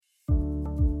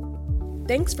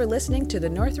Thanks for listening to the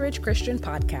Northridge Christian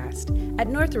Podcast. At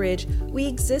Northridge, we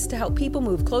exist to help people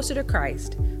move closer to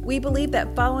Christ. We believe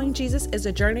that following Jesus is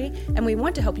a journey, and we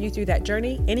want to help you through that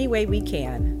journey any way we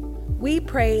can. We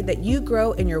pray that you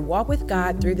grow in your walk with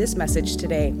God through this message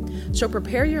today. So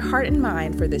prepare your heart and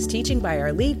mind for this teaching by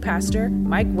our lead pastor,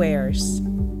 Mike Wares.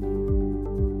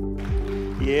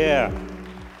 Yeah.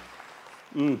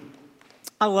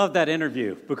 I love that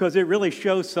interview because it really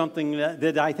shows something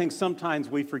that I think sometimes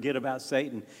we forget about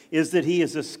Satan, is that he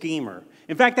is a schemer.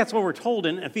 In fact, that's what we're told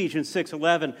in Ephesians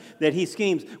 6:11, that he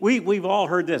schemes. We've all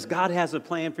heard this. God has a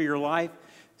plan for your life.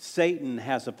 Satan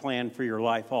has a plan for your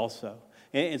life also.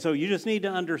 And so you just need to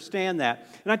understand that.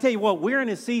 And I tell you what, we're in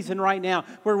a season right now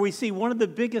where we see one of the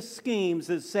biggest schemes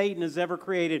that Satan has ever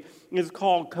created is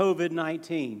called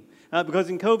COVID-19.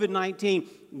 Because in COVID-19,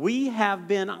 we have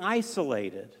been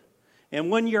isolated. And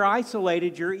when you're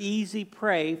isolated, you're easy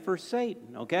prey for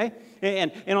Satan, okay?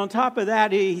 And on top of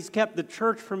that, he's kept the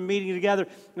church from meeting together.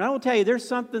 And I will tell you, there's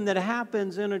something that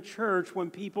happens in a church when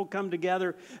people come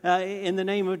together in the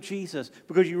name of Jesus.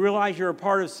 Because you realize you're a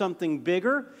part of something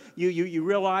bigger. You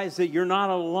realize that you're not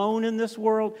alone in this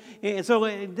world. And so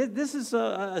this is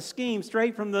a scheme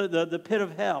straight from the pit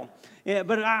of hell. Yeah,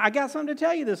 but I got something to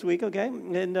tell you this week, okay?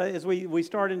 And as we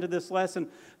start into this lesson,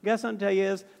 I got something to tell you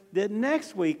is that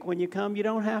next week when you come, you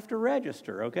don't have to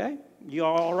register, okay? You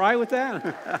all right with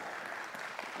that?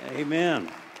 Amen.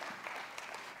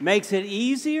 Makes it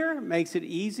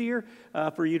easier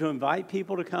for you to invite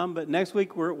people to come. But next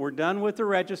week we're done with the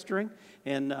registering,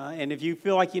 and if you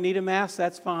feel like you need a mask,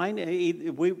 that's fine.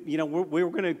 We're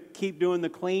going to keep doing the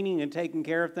cleaning and taking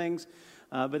care of things.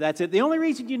 But that's it. The only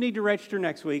reason you need to register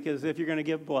next week is if you're going to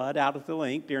give blood out at the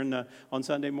link on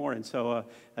Sunday morning. So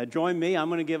join me. I'm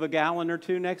going to give a gallon or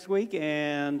two next week,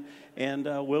 and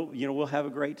we'll have a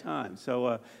great time.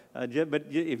 So, but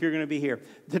if you're going to be here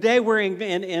today, we're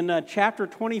in chapter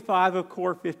 25 of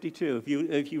Core 52.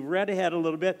 If you read ahead a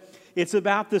little bit, it's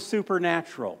about the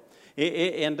supernatural.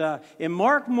 And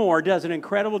Mark Moore does an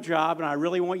incredible job, and I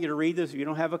really want you to read this. If you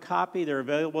don't have a copy, they're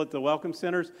available at the Welcome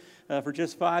Centers for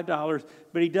just $5.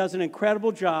 But he does an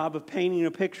incredible job of painting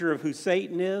a picture of who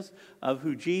Satan is, of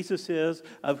who Jesus is,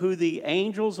 of who the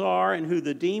angels are and who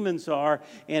the demons are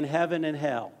in heaven and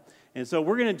hell. And so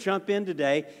we're going to jump in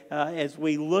today as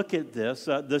we look at this,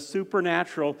 the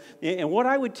supernatural. And what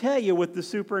I would tell you with the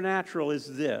supernatural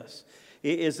is this,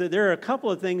 is that there are a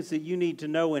couple of things that you need to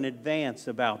know in advance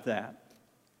about that.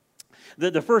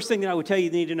 The first thing that I would tell you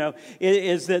need to know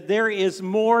is that there is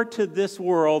more to this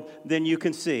world than you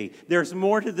can see. There's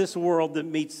more to this world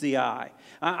than meets the eye.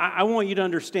 I want you to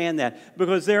understand that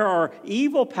because there are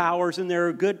evil powers and there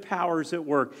are good powers at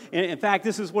work. And in fact,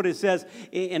 this is what it says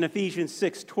in Ephesians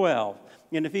 6:12.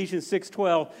 In Ephesians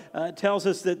 6:12 tells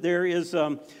us that there is,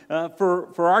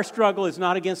 for our struggle is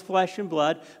not against flesh and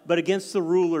blood, but against the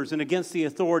rulers and against the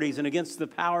authorities and against the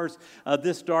powers of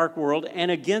this dark world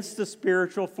and against the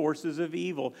spiritual forces of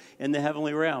evil in the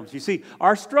heavenly realms. You see,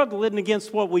 our struggle isn't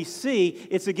against what we see,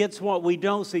 it's against what we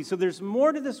don't see. So there's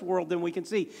more to this world than we can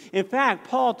see. In fact,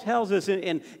 Paul tells us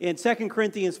in 2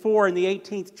 Corinthians 4 in the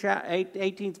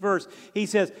 18th verse, he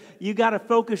says, you got to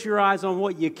focus your eyes on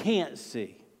what you can't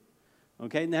see.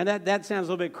 Okay, now that sounds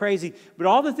a little bit crazy, but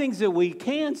all the things that we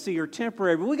can see are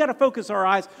temporary. But we got to focus our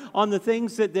eyes on the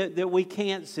things that we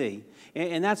can't see,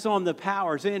 and that's on the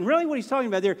powers. And really what he's talking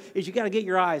about there is you got to get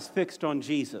your eyes fixed on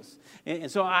Jesus.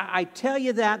 And so I tell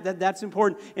you that's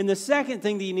important. And the second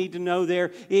thing that you need to know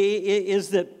there is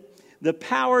that the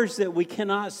powers that we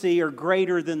cannot see are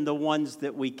greater than the ones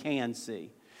that we can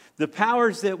see. The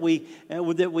powers that we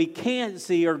can't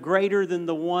see are greater than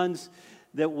the ones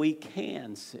that we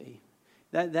can see.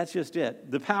 That's just it.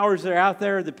 The powers that are out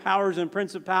there, the powers and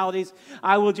principalities,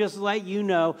 I will just let you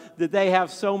know that they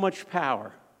have so much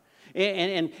power.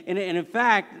 And in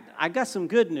fact, I got some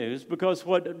good news because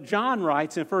what John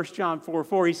writes in 1 John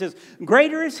 4:4, he says,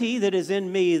 greater is he that is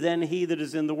in me than he that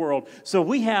is in the world. So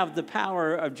we have the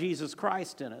power of Jesus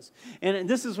Christ in us. And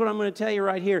this is what I'm going to tell you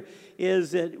right here,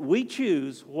 is that we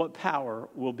choose what power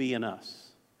will be in us.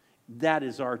 That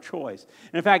is our choice.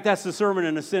 And in fact, that's the sermon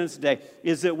in a sentence today,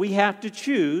 is that we have to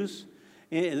choose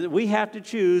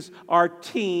our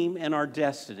team and our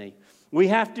destiny. We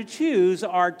have to choose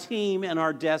our team and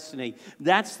our destiny.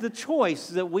 That's the choice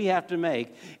that we have to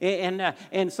make.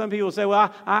 And some people say,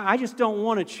 well, I just don't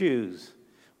want to choose.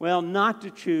 Well, not to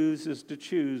choose is to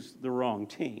choose the wrong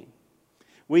team.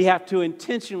 We have to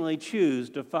intentionally choose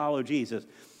to follow Jesus.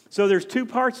 So there's two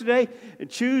parts today.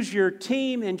 Choose your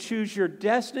team and choose your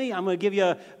destiny. I'm going to give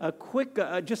you a quick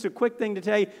thing to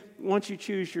tell you. Once you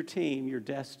choose your team, your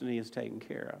destiny is taken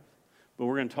care of. but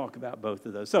we're going to talk about both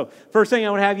of those. So first thing I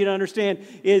would have you to understand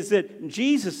is that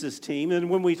Jesus' team,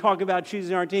 and when we talk about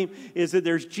choosing our team, is that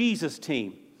there's Jesus'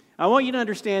 team. I want you to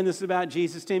understand this about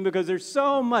Jesus' team because there's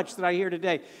so much that I hear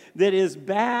today that is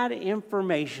bad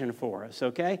information for us,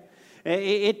 okay?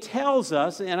 It tells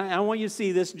us, and I want you to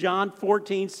see this, John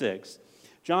 14:6.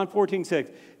 John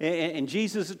 14:6. And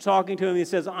Jesus is talking to him. He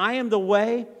says, I am the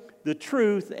way, the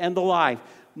truth, and the life.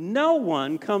 No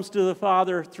one comes to the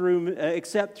Father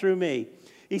except through me.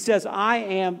 He says, I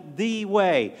am the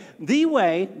way. The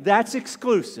way, that's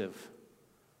exclusive,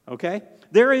 okay?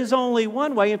 There is only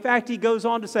one way. In fact, he goes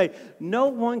on to say, no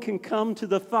one can come to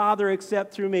the Father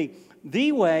except through me.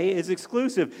 The way is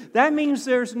exclusive. That means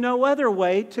there's no other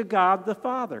way to God the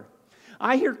Father.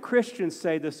 I hear Christians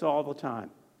say this all the time.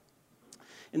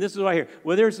 And this is what I hear.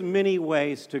 Well, there's many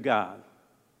ways to God.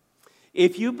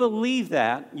 If you believe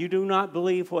that, you do not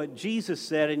believe what Jesus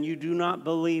said, and you do not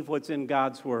believe what's in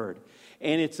God's Word.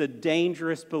 And it's a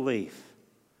dangerous belief.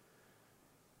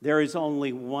 There is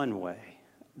only one way.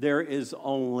 There is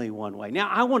only one way. Now,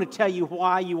 I want to tell you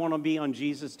why you want to be on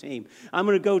Jesus' team. I'm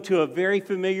going to go to a very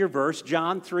familiar verse,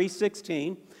 John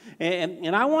 3:16.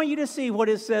 And I want you to see what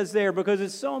it says there because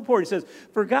it's so important. It says,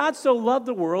 for God so loved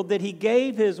the world that he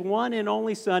gave his one and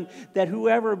only Son, that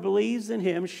whoever believes in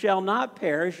him shall not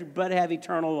perish but have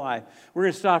eternal life. We're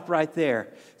going to stop right there.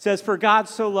 It says, for God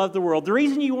so loved the world. The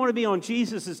reason you want to be on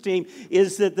Jesus' team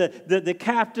is that the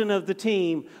captain of the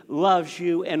team loves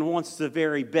you and wants the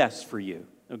very best for you.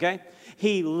 Okay?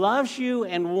 He loves you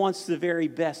and wants the very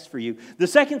best for you. The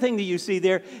second thing that you see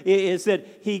there is that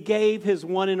he gave his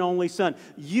one and only Son.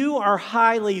 You are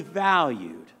highly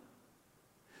valued.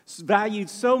 Valued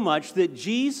so much that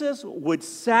Jesus would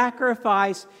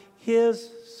sacrifice his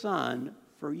Son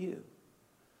for you.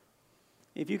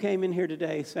 If you came in here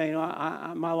today saying,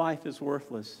 my life is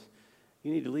worthless,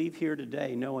 you need to leave here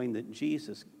today knowing that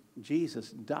Jesus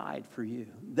died for you.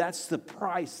 That's the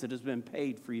price that has been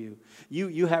paid for you.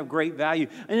 You have great value.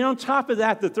 And on top of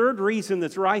that, the third reason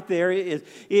that's right there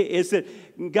is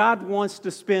that God wants to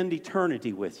spend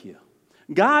eternity with you.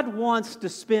 God wants to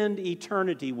spend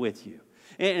eternity with you.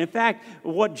 And in fact,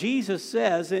 what Jesus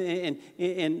says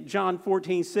in John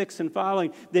 14:6 and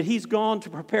following, that he's gone to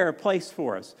prepare a place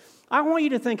for us. I want you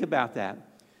to think about that.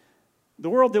 The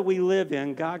world that we live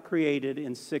in, God created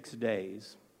in 6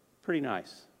 days. Pretty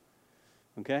nice.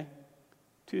 Okay?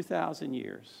 2,000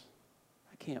 years.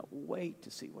 I can't wait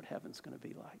to see what heaven's going to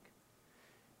be like.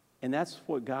 And that's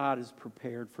what God has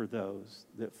prepared for those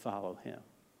that follow him.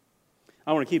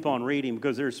 I want to keep on reading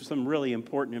because there's some really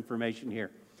important information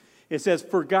here. It says,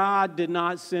 for God did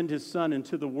not send his Son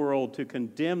into the world to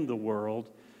condemn the world,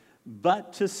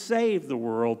 but to save the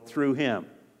world through him.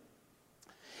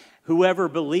 Whoever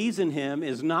believes in him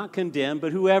is not condemned,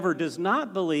 but whoever does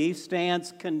not believe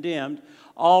stands condemned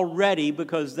already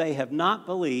because they have not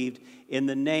believed in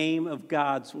the name of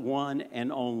God's one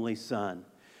and only Son.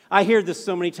 I hear this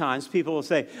so many times. People will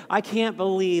say, I can't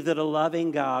believe that a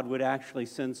loving God would actually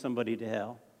send somebody to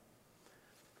hell.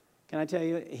 Can I tell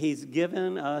you, he's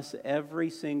given us every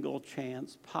single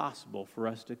chance possible for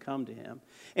us to come to him.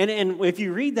 And if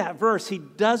you read that verse, he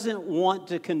doesn't want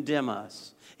to condemn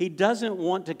us. He doesn't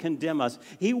want to condemn us.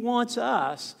 He wants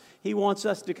us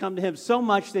to come to him so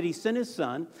much that he sent his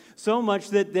Son, so much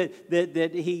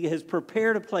that he has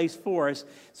prepared a place for us.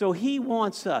 So he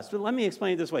wants us. But let me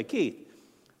explain it this way. Keith,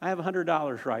 I have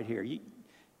 $100 right here.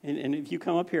 And if you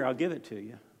come up here, I'll give it to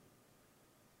you.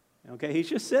 Okay, he's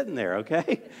just sitting there,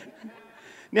 okay?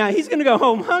 Now, he's going to go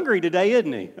home hungry today,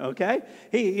 isn't he? Okay?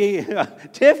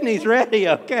 Tiffany's ready,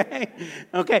 okay?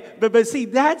 Okay, but see,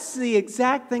 that's the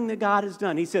exact thing that God has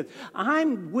done. He said,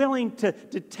 I'm willing to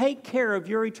take care of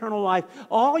your eternal life.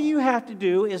 All you have to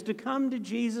do is to come to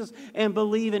Jesus and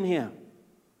believe in him.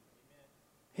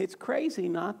 It's crazy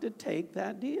not to take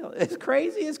that deal. As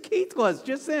crazy as Keith was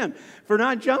just then for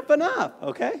not jumping up,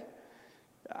 okay?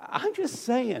 I'm just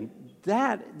saying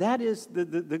that is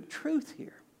the truth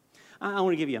here. I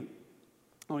want to give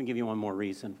you one more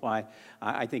reason why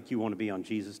I think you want to be on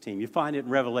Jesus' team. You find it in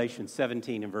Revelation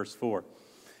 17 and verse 4.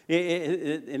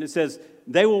 And it says,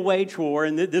 they will wage war,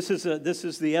 and this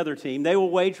is the other team. They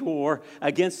will wage war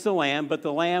against the Lamb, but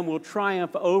the Lamb will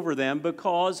triumph over them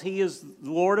because he is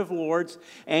Lord of lords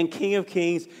and King of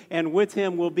kings, and with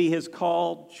him will be his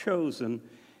called, chosen,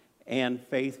 and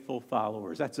faithful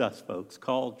followers. That's us, folks,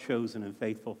 called, chosen, and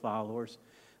faithful followers.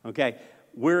 Okay?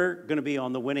 We're going to be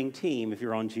on the winning team if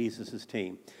you're on Jesus'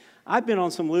 team. I've been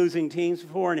on some losing teams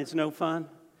before, and it's no fun.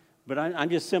 But I'm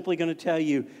just simply going to tell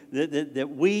you that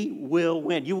we will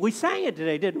win. We sang it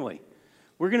today, didn't we?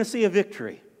 We're going to see a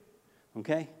victory.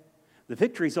 Okay? The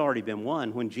victory's already been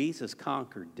won when Jesus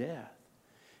conquered death.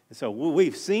 So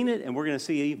we've seen it, and we're going to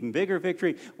see an even bigger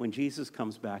victory when Jesus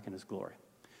comes back in his glory.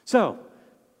 So,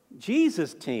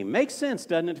 Jesus' team makes sense,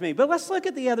 doesn't it, to me? But let's look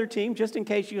at the other team, just in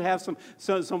case you have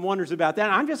some wonders about that.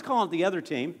 I'm just calling it the other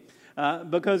team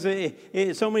because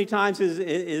it so many times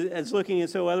is looking in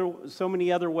so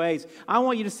many other ways. I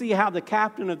want you to see how the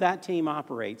captain of that team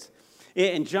operates.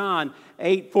 In John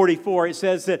 8:44, it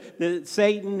says that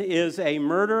Satan is a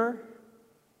murderer.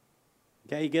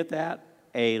 Okay, you get that?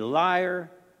 A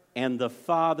liar and the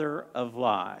father of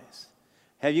lies.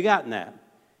 Have you gotten that?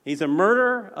 He's a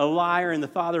murderer, a liar, and the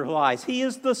father of lies. He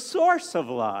is the source of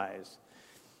lies.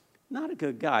 Not a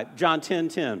good guy. John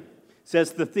 10:10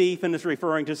 says the thief, and it's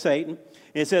referring to Satan.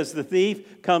 It says the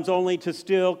thief comes only to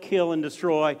steal, kill, and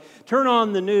destroy. Turn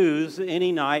on the news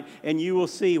any night, and you will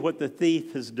see what the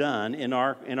thief has done in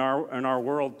our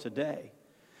world today.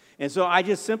 And so I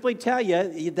just simply tell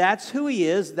you, that's who he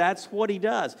is, that's what he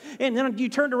does. And then you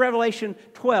turn to Revelation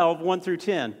 12, 1 through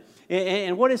 10.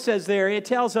 And what it says there, it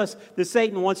tells us that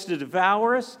Satan wants to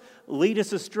devour us, lead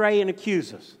us astray, and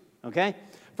accuse us. Okay?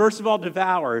 First of all,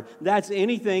 devour. That's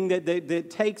anything that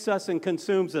takes us and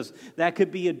consumes us. That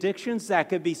could be addictions, that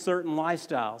could be certain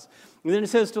lifestyles. And then it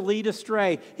says to lead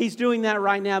astray. He's doing that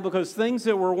right now because things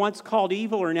that were once called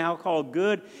evil are now called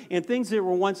good, and things that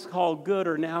were once called good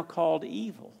are now called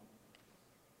evil.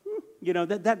 You know,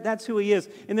 that's who he is.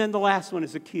 And then the last one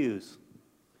is accuse.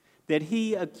 That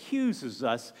he accuses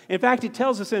us. In fact, it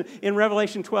tells us in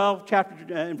Revelation 12,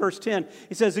 in verse 10,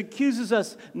 it says, accuses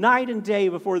us night and day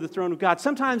before the throne of God.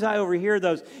 Sometimes I overhear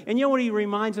those. And you know what he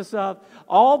reminds us of?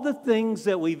 All the things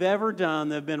that we've ever done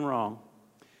that have been wrong.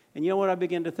 And you know what I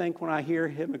begin to think when I hear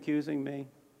him accusing me?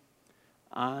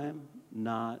 I'm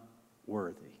not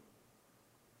worthy.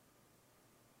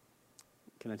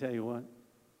 Can I tell you what?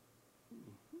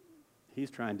 He's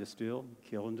trying to steal,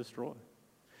 kill, and destroy.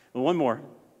 And one more.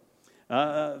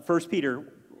 1 Peter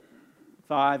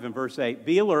 5 and verse 8.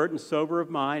 Be alert and sober of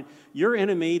mind. Your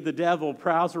enemy, the devil,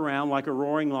 prowls around like a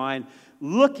roaring lion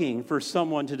looking for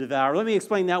someone to devour. Let me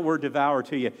explain that word devour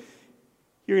to you.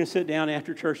 You're going to sit down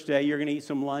after church today. You're going to eat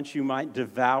some lunch. You might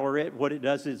devour it. What it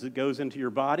does is it goes into your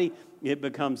body. It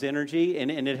becomes energy,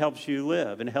 and it helps you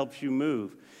live and helps you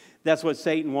move. That's what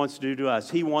Satan wants to do to us.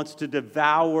 He wants to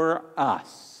devour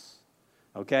us.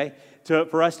 Okay?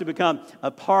 For us to become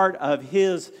a part of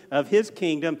his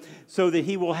kingdom so that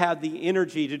he will have the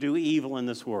energy to do evil in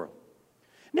this world.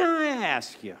 Now I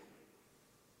ask you,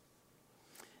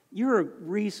 you're a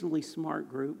reasonably smart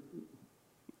group,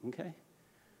 okay?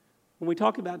 When we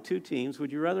talk about two teams,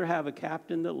 would you rather have a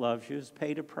captain that loves you, has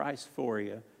paid a price for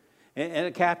you, and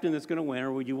a captain that's going to win,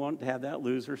 or would you want to have that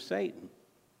loser, Satan,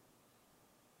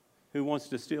 who wants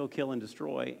to steal, kill, and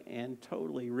destroy and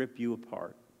totally rip you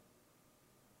apart?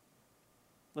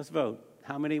 Let's vote.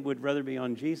 How many would rather be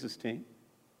on Jesus' team?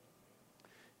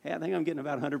 Hey, I think I'm getting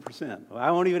about 100%. Well, I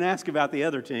won't even ask about the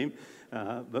other team,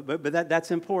 but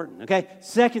that's important. Okay.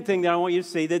 Second thing that I want you to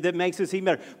see that makes us even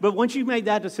better. But once you've made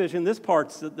that decision, this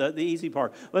part's the easy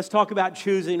part. Let's talk about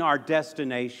choosing our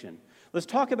destination. Let's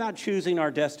talk about choosing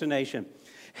our destination.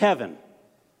 Heaven.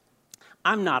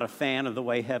 I'm not a fan of the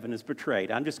way heaven is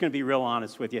portrayed. I'm just going to be real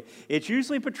honest with you. It's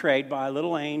usually portrayed by a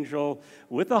little angel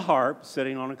with a harp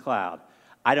sitting on a cloud.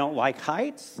 I don't like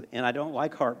heights, and I don't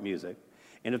like harp music.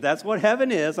 And if that's what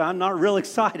heaven is, I'm not real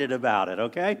excited about it,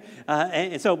 okay?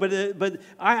 But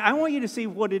I want you to see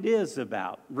what it is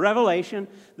about. Revelation,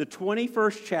 the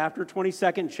 21st chapter,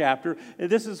 22nd chapter,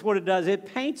 this is what it does. It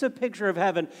paints a picture of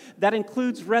heaven that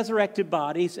includes resurrected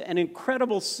bodies, an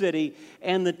incredible city,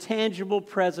 and the tangible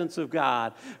presence of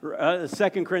God. 2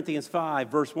 Corinthians 5,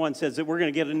 verse 1 says that we're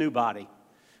going to get a new body.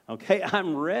 Okay,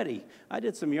 I'm ready. I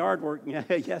did some yard work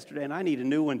yesterday, and I need a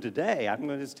new one today. I'm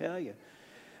going to just tell you.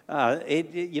 But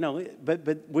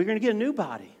we're going to get a new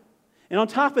body. And on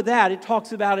top of that, it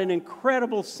talks about an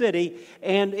incredible city,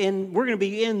 and we're going to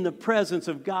be in the presence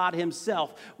of God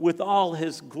himself with all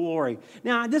his glory.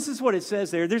 Now, this is what it says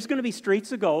there. There's going to be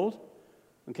streets of gold,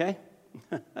 okay?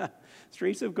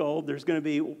 Streets of gold. There's going to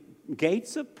be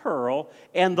gates of pearl,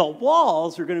 and the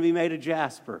walls are going to be made of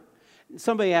jasper.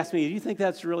 Somebody asked me, do you think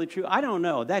that's really true? I don't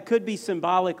know. That could be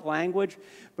symbolic language,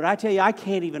 but I tell you, I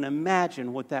can't even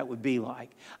imagine what that would be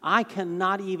like. I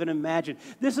cannot even imagine.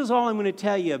 This is all I'm going to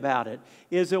tell you about it,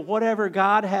 is that whatever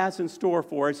God has in store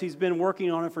for us, he's been working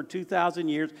on it for 2,000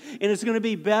 years, and it's going to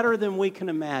be better than we can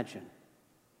imagine.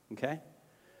 Okay?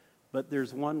 But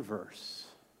there's one verse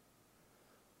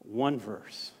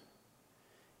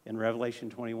in Revelation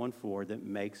 21:4 that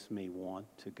makes me want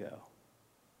to go.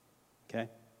 Okay?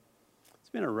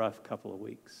 been a rough couple of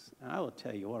weeks. And I will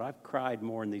tell you what, I've cried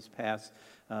more in these past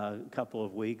couple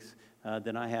of weeks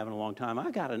than I have in a long time.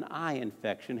 I got an eye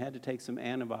infection, had to take some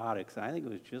antibiotics. I think it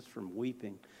was just from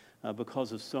weeping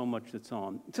because of so much that's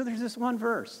on. So there's this one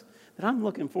verse that I'm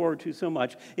looking forward to so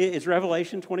much. It's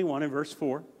Revelation 21 and verse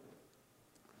 4.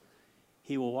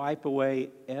 He will wipe away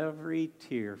every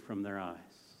tear from their eyes.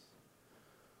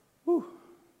 Whew.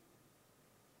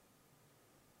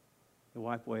 He'll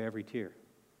wipe away every tear.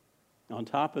 On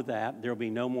top of that, there will be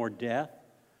no more death,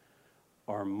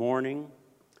 or mourning,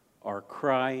 or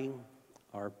crying,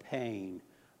 or pain,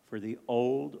 for the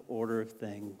old order of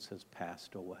things has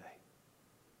passed away.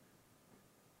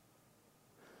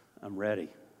 I'm ready,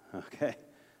 okay?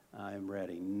 I am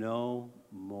ready. No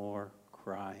more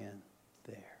crying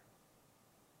there.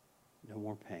 No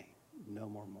more pain. No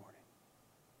more mourning.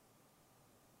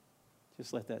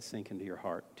 Just let that sink into your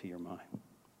heart, to your mind.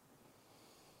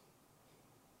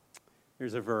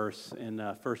 There's a verse in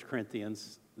 1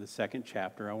 Corinthians, the 2nd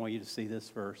chapter. I want you to see this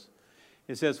verse.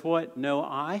 It says, what no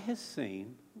eye has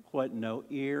seen, what no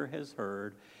ear has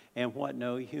heard, and what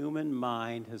no human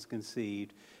mind has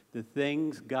conceived, the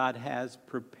things God has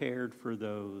prepared for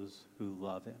those who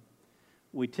love him.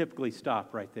 We typically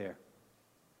stop right there.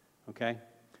 Okay?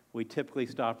 We typically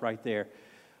stop right there.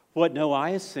 What no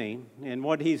eye has seen, and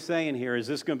what he's saying here is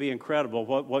this is going to be incredible,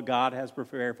 what God has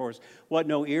prepared for us. What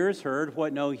no ear has heard,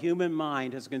 what no human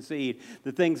mind has conceived,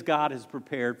 the things God has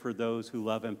prepared for those who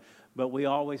love him. But we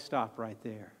always stop right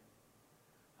there.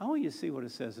 I want you to see what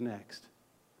it says next.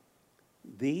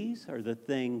 These are the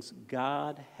things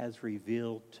God has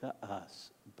revealed to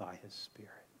us by his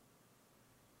Spirit.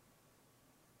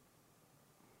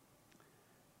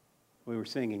 We were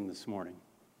singing this morning.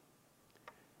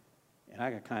 And I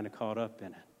got kind of caught up in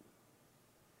it.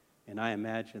 And I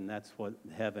imagine that's what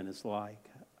heaven is like.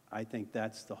 I think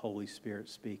that's the Holy Spirit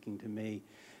speaking to me.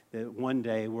 That one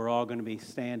day we're all going to be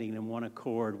standing in one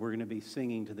accord. We're going to be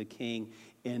singing to the King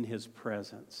in his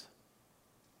presence.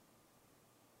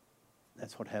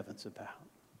 That's what heaven's about.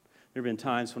 There have been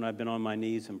times when I've been on my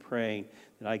knees and praying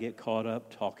that I get caught up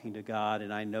talking to God,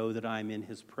 and I know that I'm in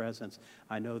his presence.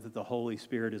 I know that the Holy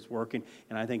Spirit is working,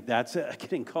 and I think that's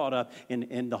getting caught up,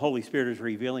 and the Holy Spirit is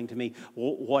revealing to me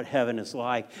what heaven is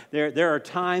like. There are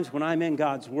times when I'm in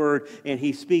God's Word, and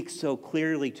he speaks so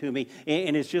clearly to me,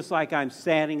 and it's just like I'm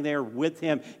standing there with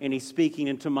him, and he's speaking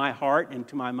into my heart and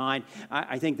to my mind.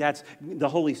 I think that's the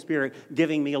Holy Spirit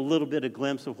giving me a little bit of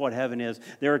glimpse of what heaven is.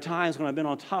 There are times when I've been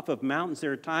on top of mountains.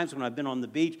 There are times when I've been on the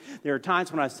beach. There are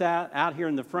times when I sat out here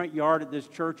in the front yard at this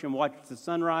church and watched the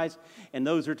sunrise. And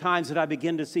those are times that I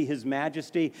begin to see his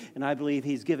majesty. And I believe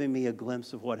he's giving me a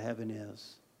glimpse of what heaven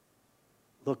is.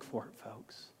 Look for it,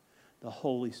 folks. The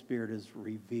Holy Spirit is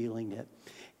revealing it.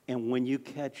 And when you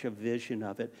catch a vision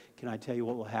of it, can I tell you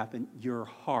what will happen? Your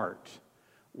heart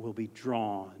will be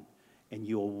drawn and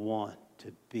you'll want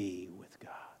to be with God.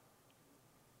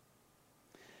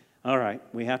 All right,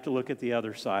 we have to look at the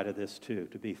other side of this too,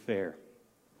 to be fair.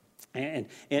 And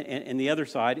the other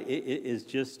side is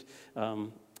just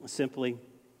simply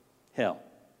hell,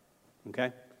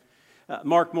 okay?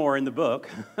 Mark Moore in the book,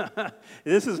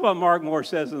 this is what Mark Moore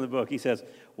says in the book. He says,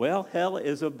 well, hell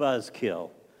is a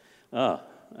buzzkill.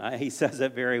 He says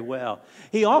that very well.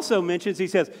 He also mentions, he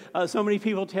says, so many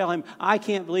people tell him, I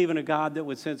can't believe in a God that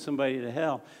would send somebody to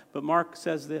hell. But Mark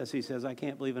says this, he says, I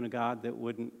can't believe in a God that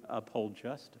wouldn't uphold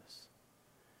justice.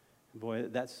 Boy,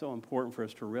 that's so important for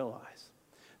us to realize.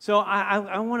 So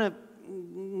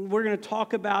we're going to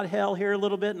talk about hell here a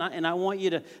little bit, and I want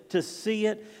you to see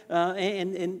it.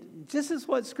 And this is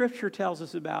what Scripture tells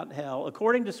us about hell.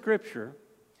 According to Scripture,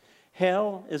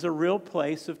 hell is a real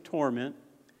place of torment,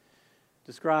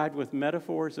 described with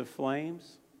metaphors of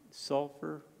flames,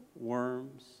 sulfur,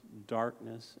 worms,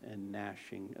 darkness, and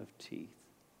gnashing of teeth.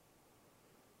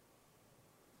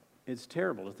 It's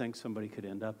terrible to think somebody could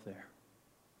end up there.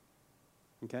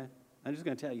 Okay? I'm just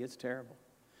going to tell you, it's terrible.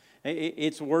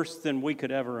 It's worse than we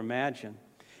could ever imagine.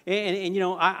 And you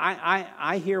know,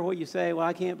 I hear what you say, well,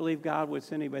 I can't believe God would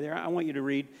send anybody there. I want you to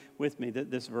read with me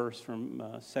this verse from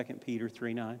 2 Peter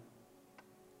 3:9.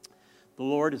 The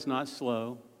Lord is not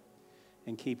slow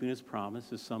in keeping his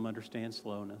promise, as some understand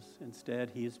slowness.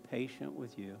 Instead, he is patient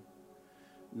with you,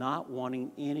 not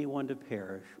wanting anyone to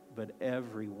perish, but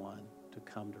everyone to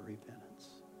come to repentance.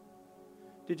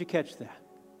 Did you catch that?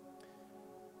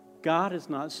 God is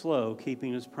not slow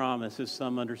keeping his promise, as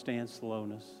some understand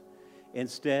slowness.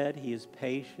 Instead, he is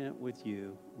patient with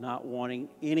you, not wanting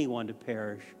anyone to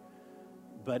perish,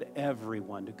 but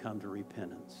everyone to come to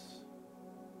repentance.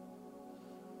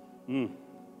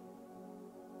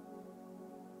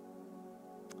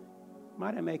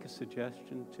 might I make a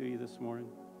suggestion to you this morning?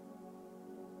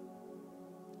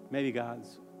 Maybe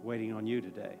God's waiting on you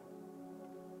today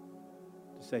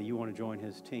to say you want to join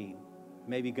his team.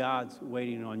 Maybe God's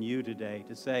waiting on you today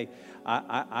to say,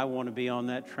 I want to be on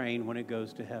that train when it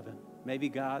goes to heaven. Maybe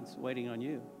God's waiting on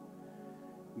you.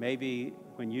 Maybe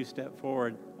when you step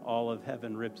forward, all of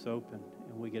heaven rips open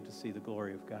and we get to see the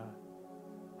glory of God.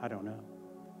 I don't know.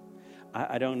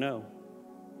 I don't know.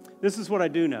 This is what I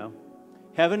do know.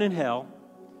 Heaven and hell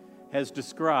is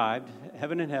described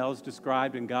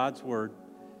in God's Word.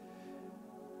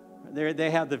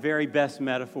 They have the very best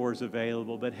metaphors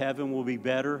available, but heaven will be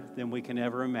better than we can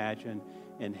ever imagine,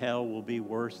 and hell will be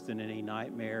worse than any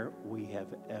nightmare we have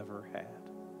ever had.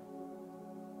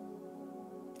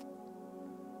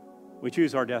 We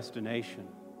choose our destination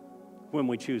when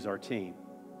we choose our team.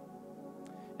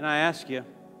 And I ask you,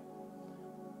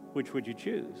 which would you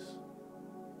choose?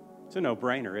 It's a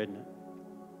no-brainer, isn't it?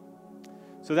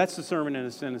 So that's the sermon in a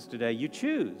sentence today. You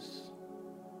choose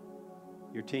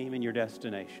your team and your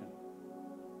destination.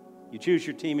 You choose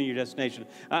your team and your destination.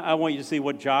 I want you to see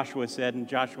what Joshua said in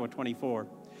Joshua 24.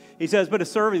 He says, but if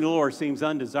serving the Lord seems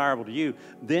undesirable to you,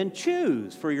 then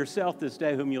choose for yourself this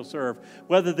day whom you'll serve,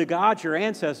 whether the gods your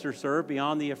ancestors served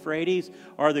beyond the Euphrates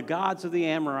or the gods of the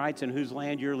Amorites in whose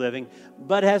land you're living.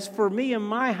 But as for me and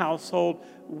my household,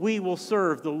 we will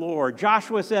serve the Lord.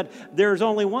 Joshua said, there's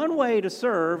only one way to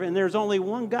serve, and there's only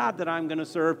one God that I'm going to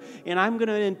serve, and I'm going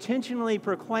to intentionally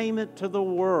proclaim it to the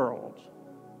world.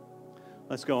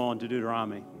 Let's go on to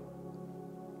Deuteronomy.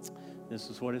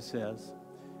 This is what it says.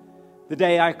 This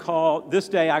day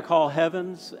I call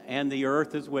heavens and the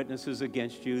earth as witnesses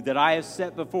against you, that I have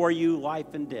set before you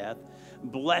life and death,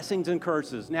 blessings and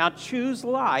curses. Now choose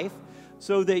life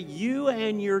so that you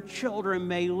and your children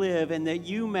may live and that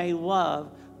you may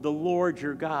love the Lord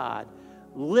your God.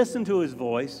 Listen to his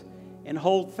voice and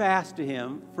hold fast to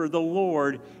him, for the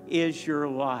Lord is your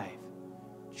life.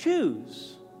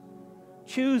 Choose.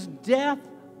 Choose death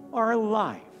or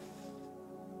life.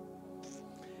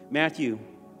 Matthew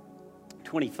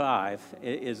 25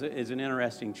 is an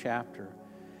interesting chapter.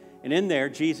 And in there,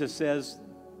 Jesus says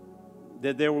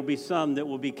that there will be some that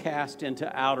will be cast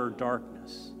into outer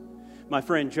darkness. My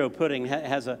friend Joe Pudding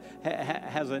has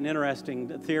an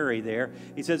interesting theory there.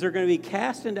 He says they're going to be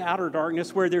cast into outer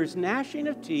darkness where there's gnashing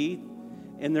of teeth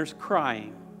and there's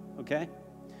crying, okay?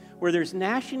 Where there's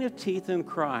gnashing of teeth and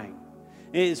crying.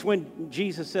 It's when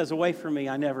Jesus says, away from me,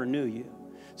 I never knew you.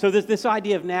 So this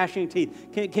idea of gnashing of teeth,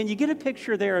 can you get a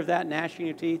picture there of that gnashing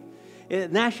of teeth?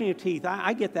 Gnashing of teeth,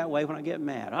 I get that way when I get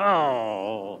mad.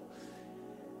 Oh!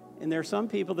 And there are some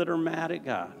people that are mad at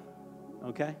God,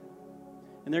 okay?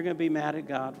 And they're going to be mad at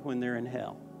God when they're in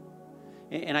hell.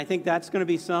 And I think that's going to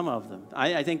be some of them.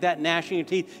 I think that gnashing of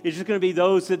teeth is just going to be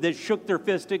those that shook their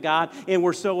fist at God and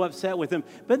were so upset with him.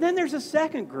 But then there's a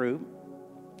second group,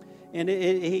 and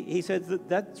he says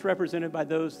that's represented by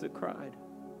those that cried.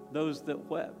 Those that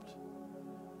wept.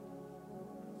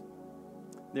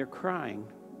 They're crying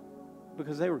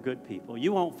because they were good people.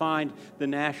 You won't find the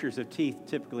gnashers of teeth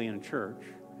typically in a church,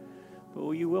 but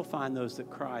you will find those that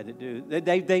cry, that do.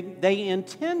 They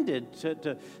intended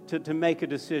to make a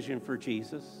decision for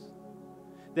Jesus.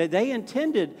 They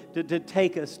intended to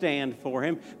take a stand for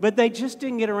him, but they just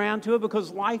didn't get around to it because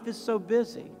life is so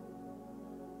busy.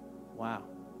 Wow.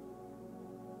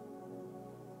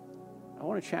 I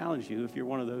want to challenge you if you're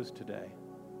one of those today.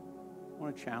 I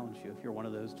want to challenge you if you're one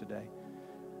of those today,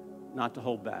 not to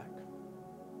hold back,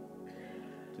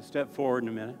 to step forward in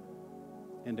a minute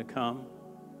and to come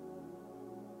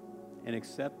and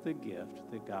accept the gift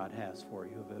that God has for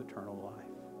you of eternal life.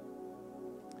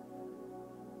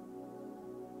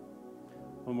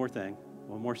 One more thing,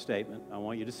 one more statement I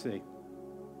want you to see.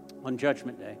 On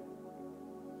Judgment Day,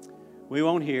 we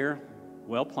won't hear,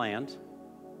 well planned,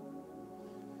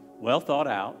 well thought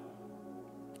out,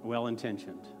 well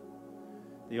intentioned.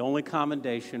 The only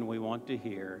commendation we want to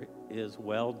hear is,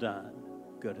 well done,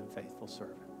 good and faithful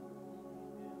servant.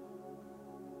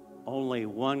 Only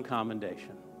one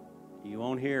commendation. You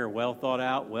won't hear well thought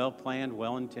out, well planned,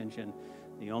 well intentioned.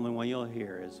 The only one you'll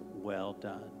hear is, well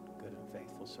done, good and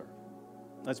faithful servant.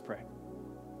 Let's pray.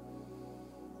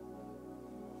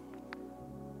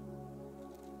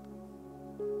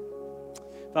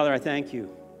 Father, I thank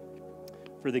you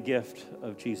for the gift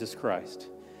of Jesus Christ.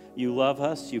 You love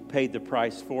us. You paid the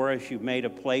price for us. You made a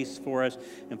place for us.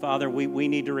 And Father, we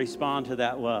need to respond to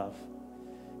that love.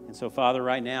 And so, Father,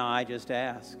 right now, I just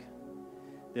ask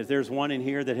that if there's one in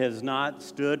here that has not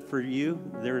stood for you,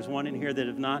 there's one in here that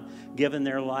have not given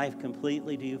their life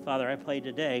completely to you, Father, I pray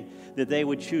today that they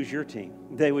would choose your team.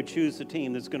 They would choose the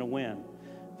team that's going to win.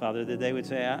 Father, that they would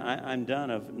say, I'm done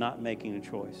of not making a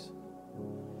choice.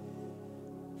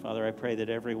 Father, I pray that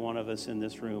every one of us in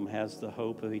this room has the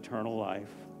hope of eternal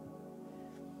life.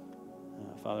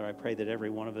 Father, I pray that every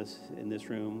one of us in this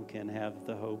room can have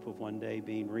the hope of one day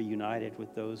being reunited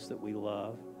with those that we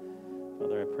love.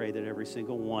 Father, I pray that every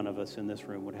single one of us in this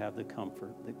room would have the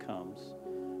comfort that comes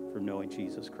from knowing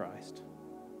Jesus Christ.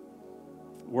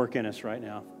 Work in us right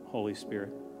now, Holy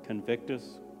Spirit. Convict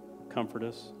us, comfort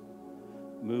us,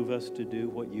 move us to do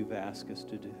what you've asked us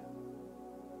to do.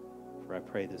 For I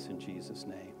pray this in Jesus'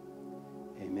 name.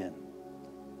 Amen.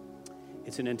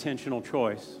 It's an intentional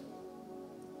choice.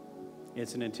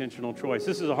 It's an intentional choice.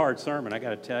 This is a hard sermon, I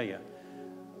got to tell you,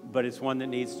 but it's one that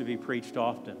needs to be preached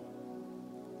often.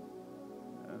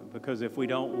 Because if we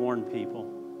don't warn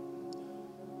people,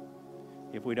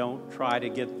 if we don't try to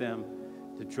get them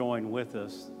to join with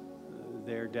us,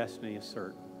 their destiny is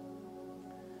certain.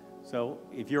 So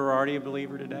if you're already a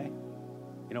believer today,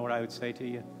 you know what I would say to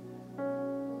you?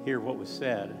 Hear what was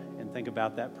said and think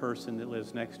about that person that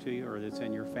lives next to you or that's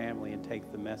in your family and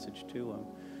take the message to them.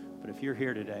 But if you're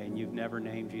here today and you've never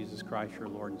named Jesus Christ your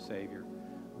Lord and Savior,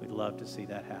 we'd love to see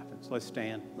that happen. So let's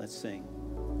stand, let's sing.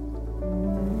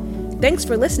 Thanks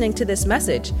for listening to this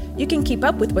message. You can keep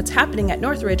up with what's happening at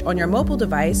Northridge on your mobile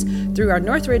device through our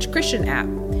Northridge Christian app.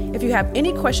 If you have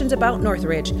any questions about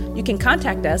Northridge, you can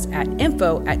contact us at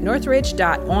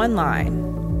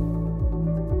info@northridge.online.